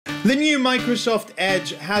The new Microsoft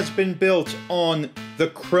Edge has been built on the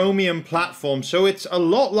Chromium platform, so it's a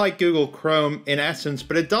lot like Google Chrome in essence,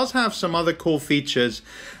 but it does have some other cool features.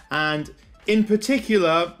 And in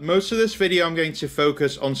particular, most of this video I'm going to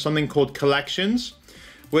focus on something called Collections,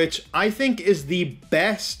 which I think is the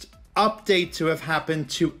best update to have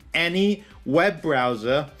happened to any web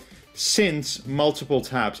browser since multiple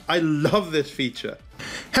tabs. I love this feature.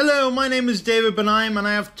 Hello, my name is David Benaim and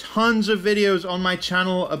I have tons of videos on my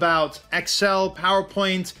channel about Excel,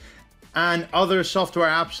 PowerPoint, and other software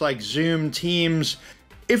apps like Zoom, Teams.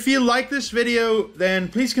 If you like this video, then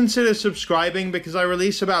please consider subscribing because I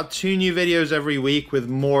release about 2 new videos every week with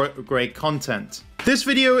more great content. This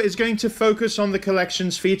video is going to focus on the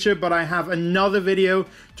Collections feature, but I have another video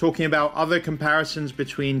talking about other comparisons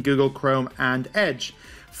between Google Chrome and Edge.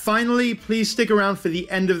 Finally, please stick around for the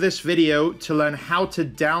end of this video to learn how to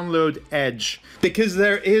download Edge, because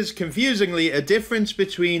there is confusingly a difference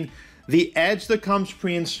between the Edge that comes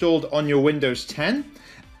pre-installed on your Windows 10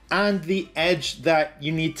 and the Edge that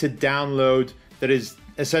you need to download that is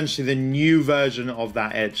essentially the new version of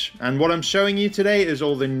that Edge. And what I'm showing you today is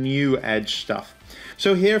all the new Edge stuff.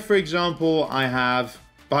 So here, for example, I have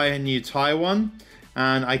buy a new tie one,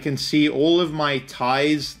 and I can see all of my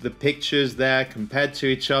ties, the pictures there compared to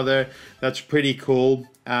each other. That's pretty cool.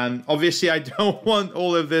 Obviously, I don't want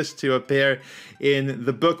all of this to appear in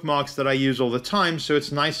the bookmarks that I use all the time, so it's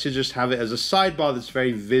nice to just have it as a sidebar that's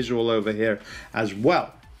very visual over here as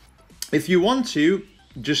well. If you want to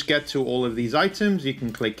just get to all of these items, you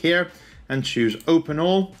can click here and choose Open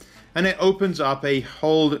All, and it opens up a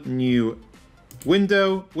whole new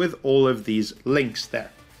window with all of these links there.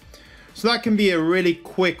 So that can be a really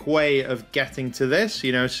quick way of getting to this.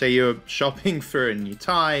 You know, say you're shopping for a new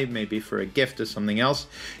tie, maybe for a gift or something else,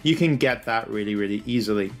 you can get that really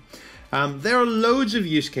easily. There are loads of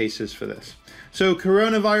use cases for this. So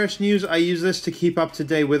coronavirus news, I use this to keep up to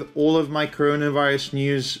date with all of my coronavirus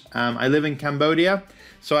news. I live in Cambodia,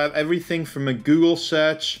 so I have everything from a Google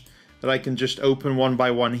search that I can just open one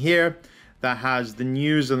by one here that has the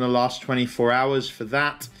news in the last 24 hours for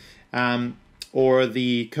that. Or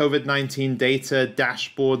the COVID-19 data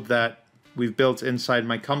dashboard that we've built inside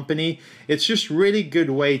my company. It's just really good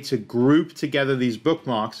way to group together these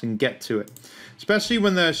bookmarks and get to it, especially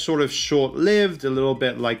when they're sort of short-lived, a little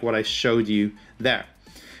bit like what I showed you there.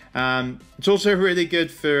 It's also really good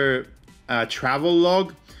for travel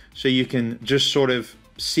log, so you can just sort of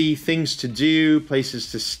see things to do, places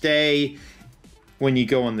to stay when you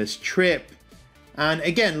go on this trip. And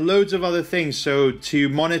again, loads of other things. So to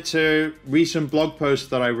monitor recent blog posts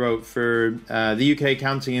that I wrote for the UK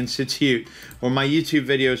Accounting Institute, or my YouTube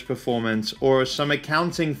videos performance, or some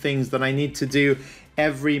accounting things that I need to do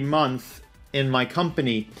every month in my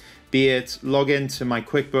company, be it log into my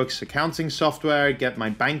QuickBooks accounting software, get my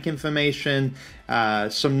bank information,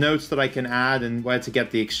 some notes that I can add and where to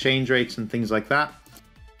get the exchange rates and things like that.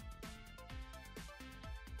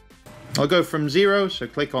 I'll go from 0, so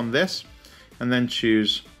click on this, and then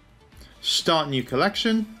choose Start New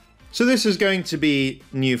Collection. So this is going to be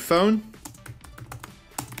new phone,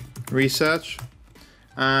 research,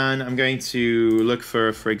 and I'm going to look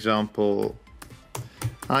for example,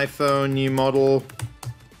 iPhone, new model,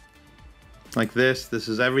 like this. This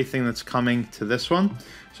is everything that's coming to this one.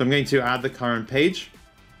 So I'm going to add the current page,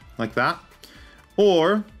 like that.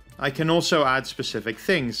 Or I can also add specific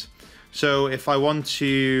things. So if I want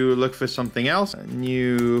to look for something else, a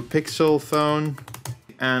new Pixel phone,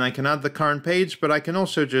 and I can add the current page, but I can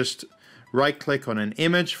also just right click on an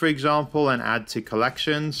image, for example, and add to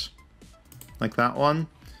collections, like that one.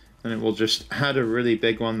 And it will just add a really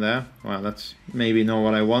big one there. Wow, that's maybe not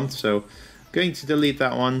what I want. So I'm going to delete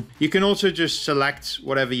that one. You can also just select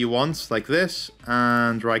whatever you want, like this,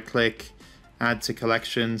 and right click, add to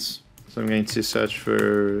collections. So I'm going to search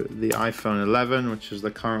for the iPhone 11, which is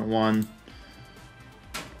the current one.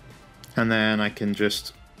 And then I can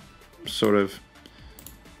just sort of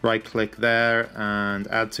right click there and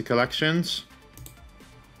add to collections.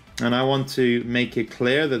 And I want to make it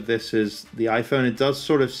clear that this is the iPhone. It does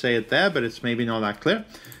sort of say it there, but it's maybe not that clear.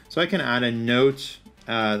 So I can add a note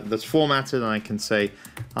that's formatted, and I can say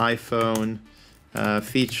iPhone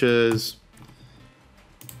features,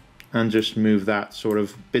 and just move that sort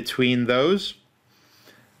of between those.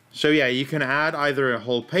 So yeah, you can add either a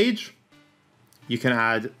whole page, you can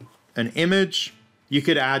add an image, you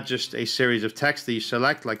could add just a series of text that you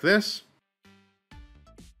select like this.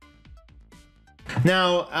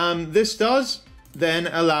 Now, this does then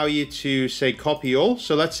allow you to say copy all.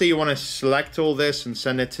 So let's say you want to select all this and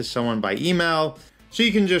send it to someone by email. So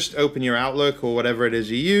you can just open your Outlook or whatever it is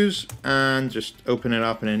you use and just open it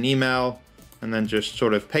up in an email and then just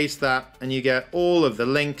sort of paste that, and you get all of the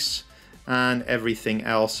links and everything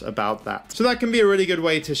else about that. So that can be a really good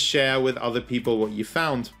way to share with other people what you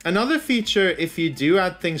found. Another feature, if you do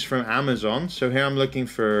add things from Amazon, so here I'm looking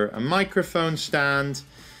for a microphone stand,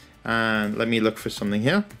 and let me look for something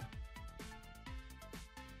here.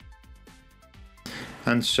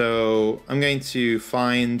 And so I'm going to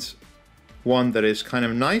find one that is kind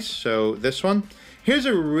of nice, so this one. Here's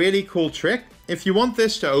a really cool trick. If you want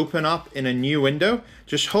this to open up in a new window,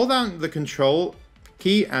 just hold down the control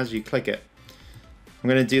key as you click it. I'm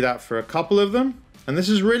going to do that for a couple of them, and this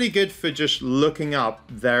is really good for just looking up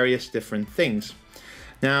various different things.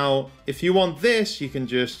 Now, if you want this, you can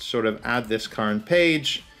just sort of add this current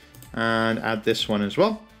page and add this one as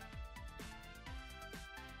well.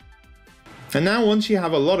 And now once you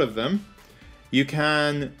have a lot of them, you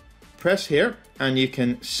can press here and you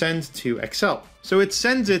can send to Excel. So it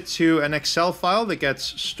sends it to an Excel file that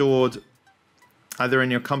gets stored either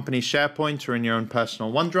in your company SharePoint or in your own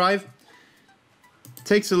personal OneDrive. It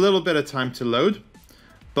takes a little bit of time to load,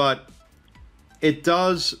 but it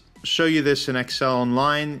does show you this in Excel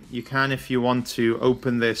Online. You can, if you want to,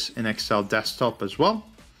 open this in Excel Desktop as well.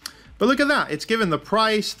 But look at that, it's given the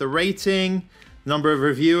price, the rating, number of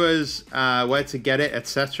reviewers, where to get it,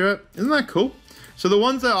 etc. Isn't that cool? So the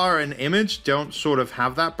ones that are an image don't sort of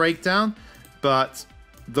have that breakdown, but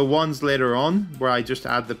the ones later on where I just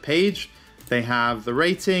add the page, they have the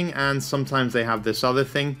rating, and sometimes they have this other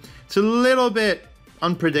thing. It's a little bit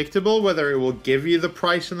unpredictable whether it will give you the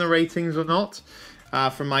price and the ratings or not,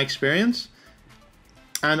 from my experience.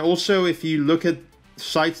 And also, if you look at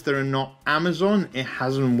sites that are not Amazon, it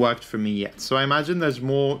hasn't worked for me yet. So I imagine there's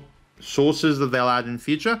more sources that they'll add in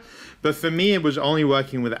future, but for me it was only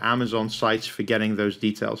working with Amazon sites for getting those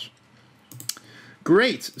details.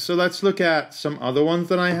 Great, so let's look at some other ones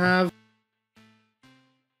that I have.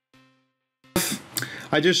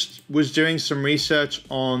 I just was doing some research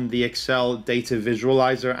on the Excel Data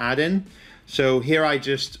Visualizer add-in. So here I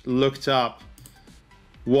just looked up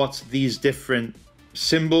what these different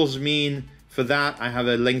symbols mean. For that, I have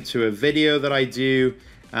a link to a video that I do.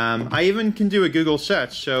 I even can do a Google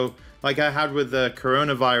search. So like I had with the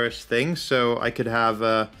coronavirus thing. So I could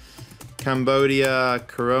have Cambodia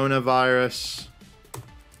coronavirus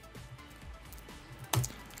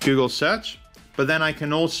Google search. But then I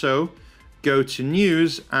can also go to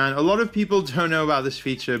news, and a lot of people don't know about this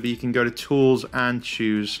feature, but you can go to tools and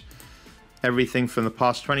choose everything from the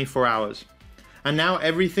past 24 hours. And now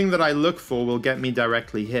everything that I look for will get me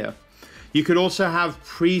directly here. You could also have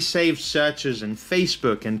pre-saved searches in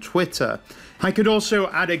Facebook and Twitter. I could also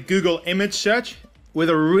add a Google image search with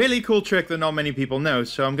a really cool trick that not many people know.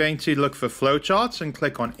 So I'm going to look for flowcharts and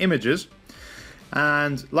click on images.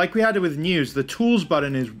 And like we had it with news, the tools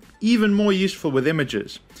button is even more useful with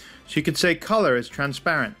images. So you could say color is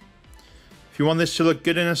transparent. If you want this to look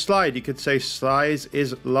good in a slide, you could say size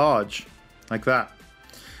is large, like that.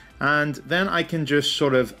 And then I can just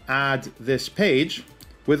sort of add this page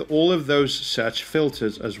with all of those search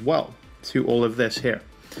filters as well to all of this here.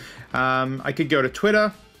 I could go to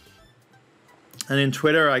Twitter, and in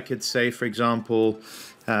Twitter I could say, for example,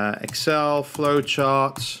 Excel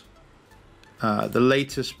flowcharts, the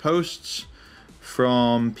latest posts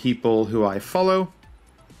from people who I follow,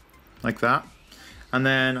 like that. And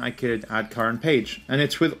then I could add current page, and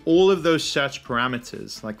it's with all of those search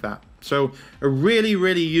parameters like that. So a really,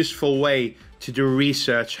 really useful way to do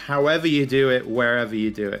research, however you do it, wherever you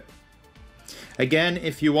do it. Again,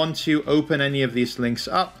 if you want to open any of these links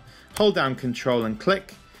up, hold down Control and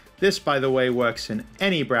click. This, by the way, works in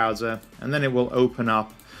any browser, and then it will open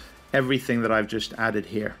up everything that I've just added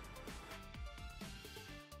here.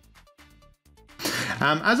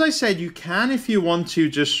 As I said, you can, if you want to,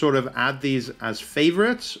 just sort of add these as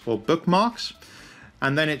favorites or bookmarks,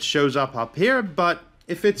 and then it shows up here. But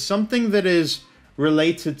if it's something that is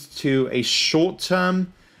related to a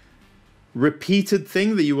short-term repeated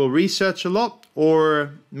thing that you will research a lot,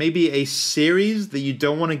 or maybe a series that you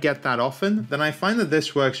don't want to get that often, then I find that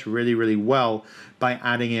this works really, really well by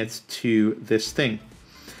adding it to this thing.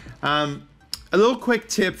 A little quick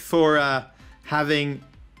tip for having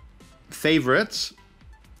favorites.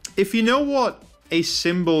 If you know what a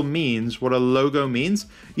symbol means, what a logo means,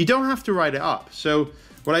 you don't have to write it up. So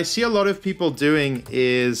what I see a lot of people doing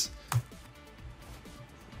is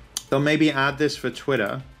they'll maybe add this for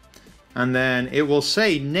Twitter, and then it will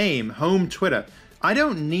say name, home Twitter. I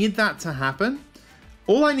don't need that to happen.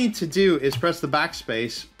 All I need to do is press the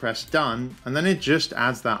backspace, press done, and then it just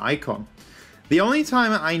adds that icon. The only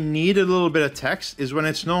time I need a little bit of text is when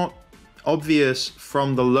it's not obvious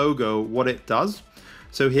from the logo what it does.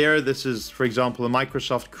 So here, this is, for example, a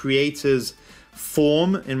Microsoft Creators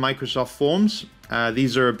form in Microsoft Forms.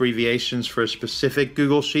 These are abbreviations for a specific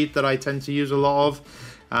Google Sheet that I tend to use a lot of.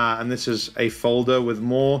 And this is a folder with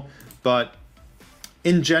more. But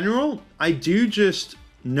in general, I do just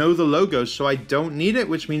know the logos, so I don't need it,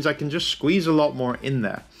 which means I can just squeeze a lot more in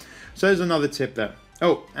there. So there's another tip there.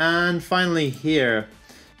 Oh, and finally here,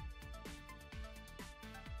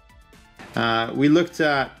 we looked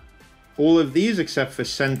at all of these except for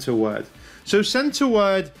Send to Word. So Send to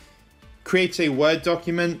Word creates a Word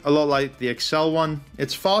document, a lot like the Excel one.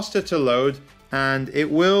 It's faster to load, and it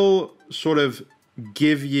will sort of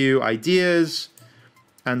give you ideas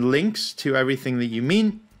and links to everything that you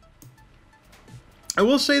mean. I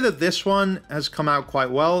will say that this one has come out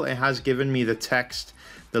quite well. It has given me the text,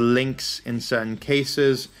 the links in certain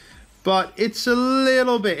cases, but it's a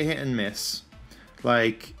little bit hit and miss.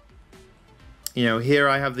 Like, you know, here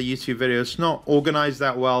I have the YouTube video. It's not organized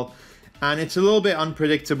that well, and it's a little bit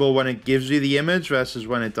unpredictable when it gives you the image versus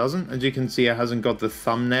when it doesn't. As you can see, it hasn't got the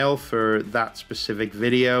thumbnail for that specific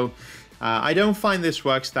video. I don't find this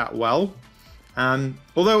works that well.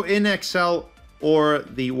 Although in Excel or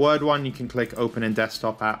the Word one, you can click Open in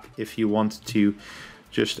Desktop app if you want to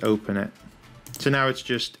just open it. So now it's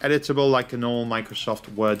just editable like a normal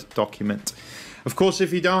Microsoft Word document. Of course,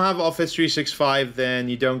 if you don't have Office 365, then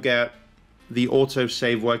you don't get the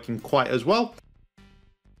autosave working quite as well.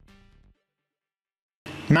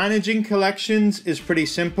 Managing collections is pretty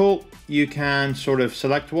simple. You can sort of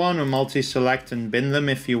select one or multi-select and bin them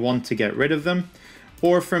if you want to get rid of them.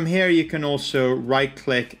 Or from here, you can also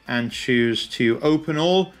right-click and choose to open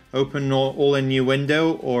all in new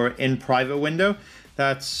window or in private window.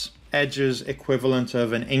 That's Edge's equivalent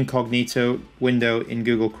of an incognito window in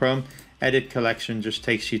Google Chrome. Edit collection just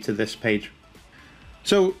takes you to this page.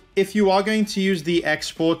 So if you are going to use the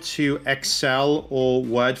export to Excel or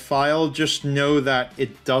Word file, just know that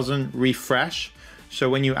it doesn't refresh. So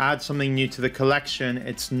when you add something new to the collection,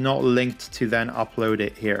 it's not linked to then upload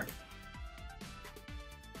it here.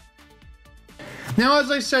 Now, as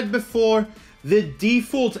I said before, the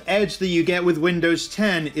default Edge that you get with Windows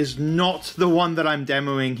 10 is not the one that I'm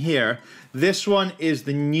demoing here. This one is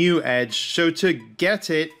the new Edge. So to get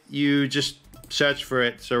it, you just search for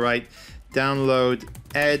it. So write download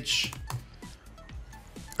Edge,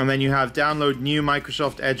 and then you have download new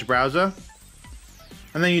Microsoft Edge browser.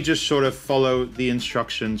 And then you just sort of follow the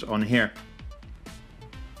instructions on here.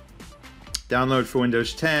 Download for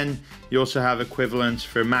Windows 10. You also have equivalents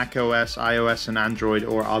for Mac OS, iOS, and Android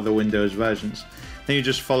or other Windows versions. Then you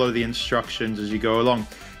just follow the instructions as you go along.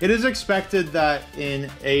 It is expected that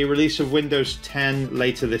in a release of Windows 10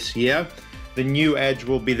 later this year, the new Edge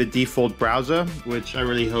will be the default browser, which I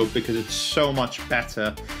really hope because it's so much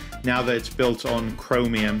better now that it's built on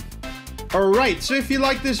Chromium. Alright, so if you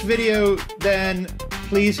like this video, then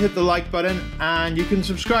please hit the like button, and you can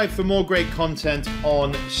subscribe for more great content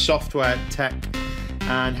on software, tech,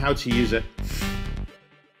 and how to use it.